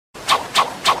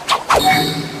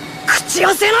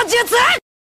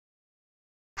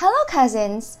Hello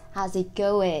cousins, how's it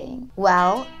going?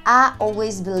 Well, I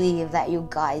always believe that you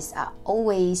guys are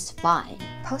always fine.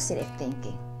 Positive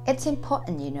thinking. It's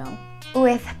important, you know.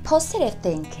 With positive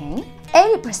thinking,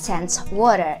 80%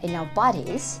 water in our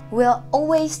bodies will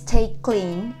always stay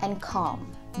clean and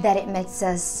calm. That it makes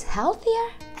us healthier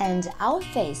and our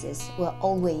faces will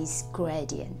always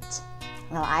gradient.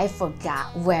 Well, I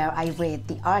forgot where I read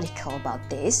the article about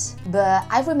this, but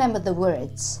I remember the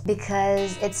words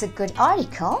because it's a good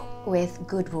article with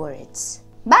good words.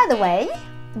 By the way,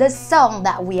 the song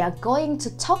that we are going to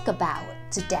talk about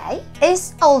today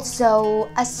is also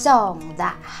a song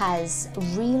that has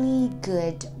really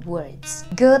good words,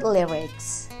 good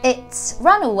lyrics. It's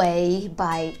Runaway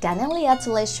by Daneliya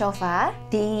Tuleshova,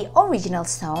 the original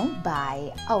song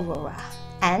by Aurora.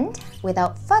 And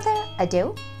without further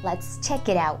ado, let's check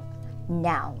it out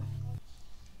now.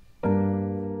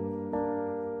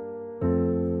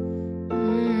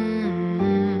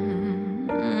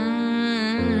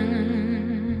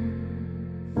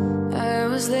 I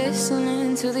was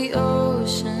listening to the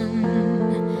ocean.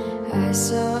 I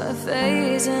saw a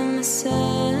face in the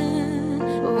sand.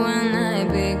 When I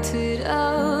picked it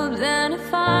up, then it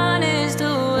vanished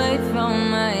away from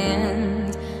my end.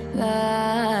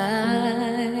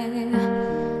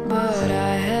 But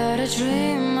I had a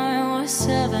dream I was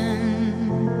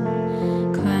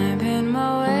 7, climbing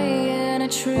my way in a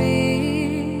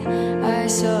tree. I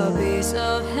saw a piece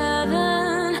of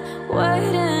heaven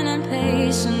waiting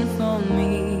impatient for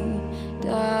me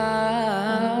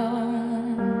down.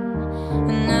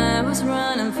 And I was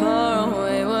running far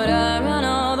away. Would I run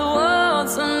all the world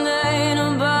someday?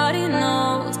 Nobody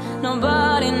knows,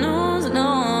 nobody knows.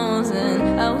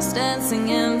 And I was dancing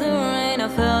in the rain. I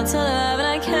felt alive and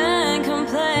I can't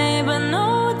complain. But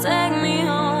no, take me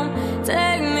home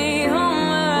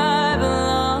where I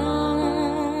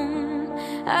belong.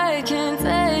 I can't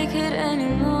take it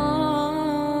anymore.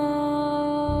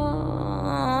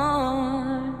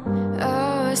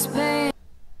 I was pain.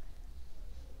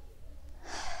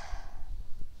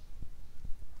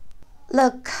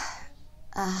 Look,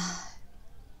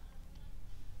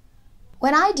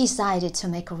 when I decided to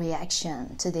make a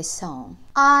reaction to this song,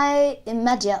 I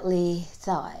immediately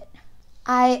thought,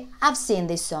 I've seen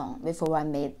this song before I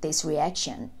made this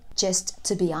reaction. Just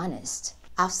to be honest,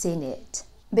 I've seen it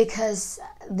because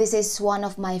this is one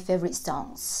of my favorite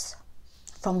songs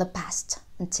from the past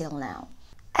until now.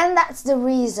 And that's the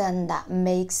reason that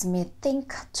makes me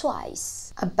think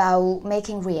twice about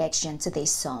making reaction to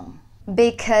this song.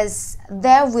 Because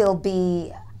there will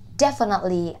be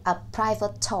definitely a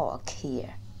private talk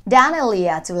here.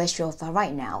 Daneliya Tuleshova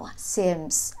right now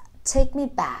seems take me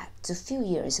back to a few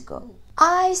years ago.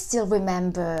 I still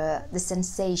remember the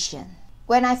sensation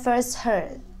when I first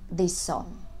heard this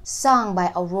song, sung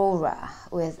by Aurora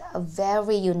with a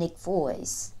very unique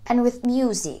voice and with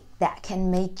music that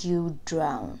can make you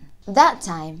drown. That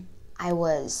time I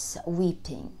was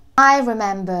weeping. I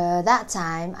remember that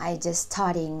time I just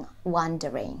started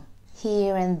wandering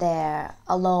here and there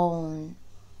alone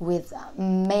with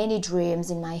many dreams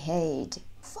in my head.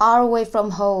 Far away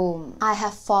from home, I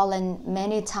have fallen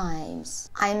many times.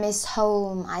 I miss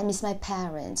home, I miss my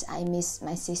parents, I miss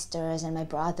my sisters and my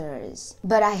brothers.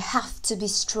 But I have to be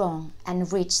strong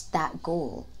and reach that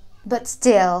goal. But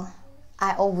still,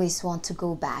 I always want to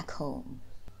go back home.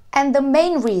 And the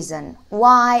main reason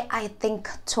why I think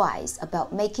twice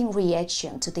about making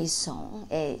reaction to this song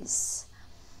is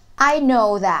I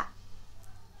know that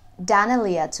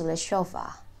Daneliya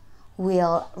Tuleshova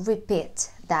will repeat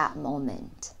that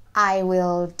moment. I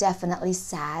will definitely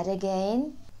sad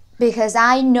again because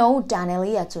I know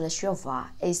Daneliya Tuleshova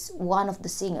is one of the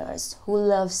singers who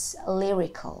loves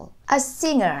lyrical. A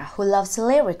singer who loves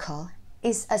lyrical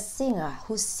is a singer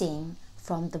who sings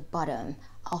from the bottom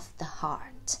of the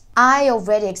heart. I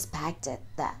already expected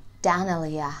that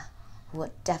Daneliya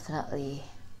would definitely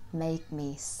make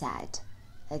me sad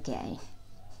again.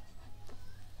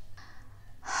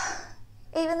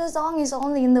 Even the song is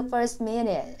only in the first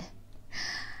minute.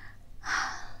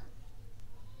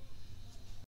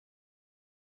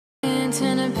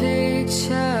 In a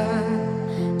picture,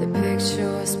 the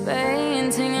picture was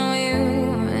painting on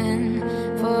you, and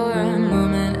for a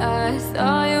moment I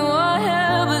thought you were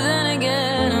here, but then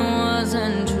again it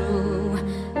wasn't true.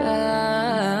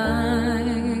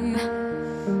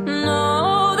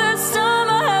 No, this time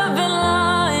I have been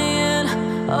lying.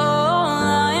 Oh,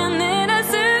 lying in a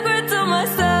secret to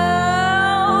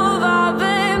myself. I've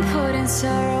been putting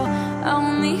sorrow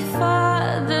on me,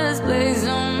 Father's place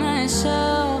on my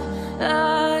shelf.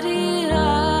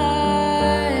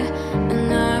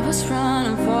 And I was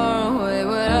running far away,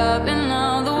 but I've been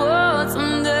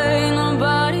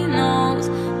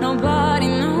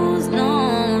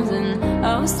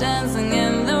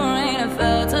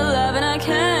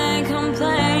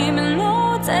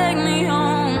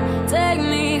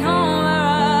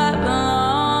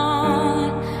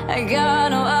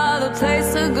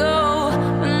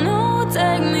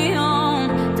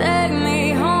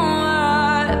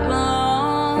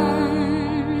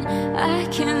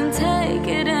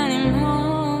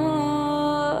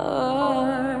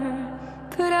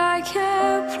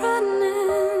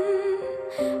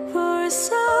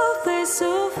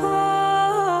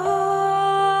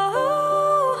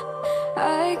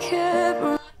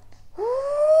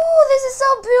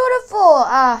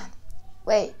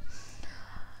Wait.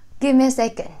 Give me a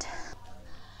second.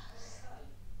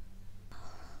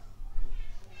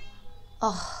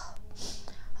 Oh,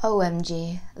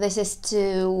 OMG, this is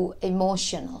too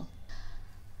emotional.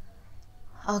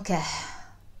 Okay.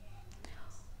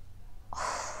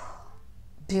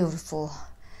 Beautiful.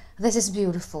 This is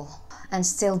beautiful and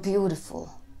still beautiful.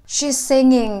 She's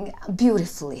singing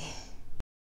beautifully.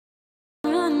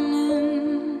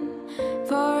 Running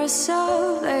for a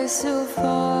someplace to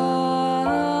fall,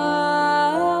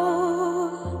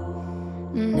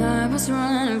 and I was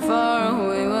running far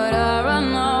away. Would I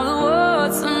run all the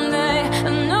world someday?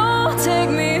 And no, take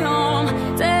me home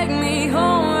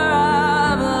where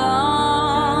I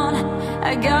belong.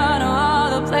 I got no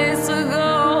other place to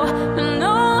go. And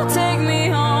no, take me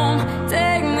home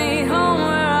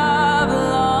where I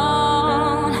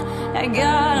belong. I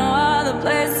got no other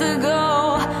place to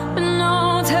go. But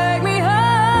no, take me home.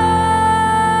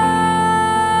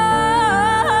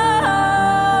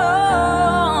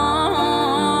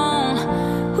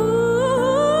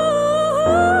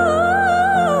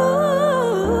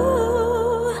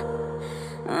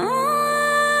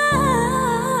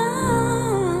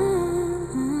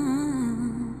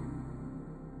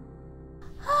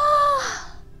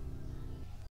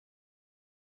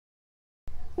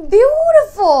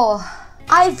 Beautiful!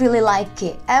 I really like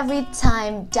it every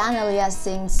time Daneliya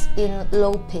sings in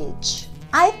low pitch.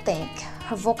 I think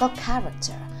her vocal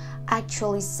character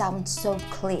actually sounds so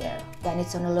clear when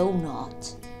it's on a low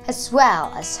note, as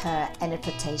well as her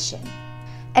interpretation.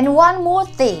 And one more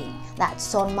thing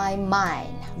that's on my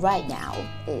mind right now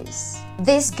is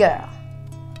this girl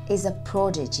is a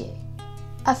prodigy,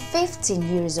 a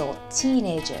 15-year-old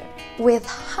teenager with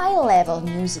high-level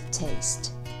music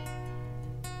taste.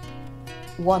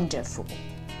 Wonderful.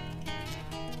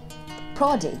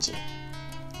 Prodigy.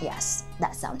 Yes,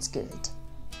 that sounds good.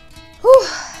 Whew.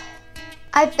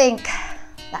 I think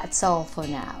that's all for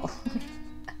now.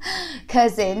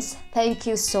 Cousins, thank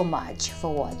you so much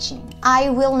for watching. I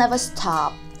will never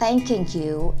stop thanking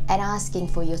you and asking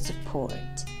for your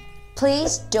support.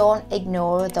 Please don't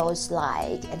ignore those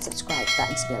like and subscribe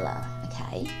buttons below,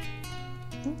 okay?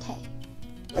 Okay.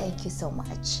 Thank you so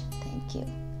much. Thank you.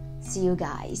 See you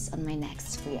guys on my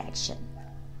next reaction.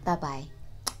 Bye-bye.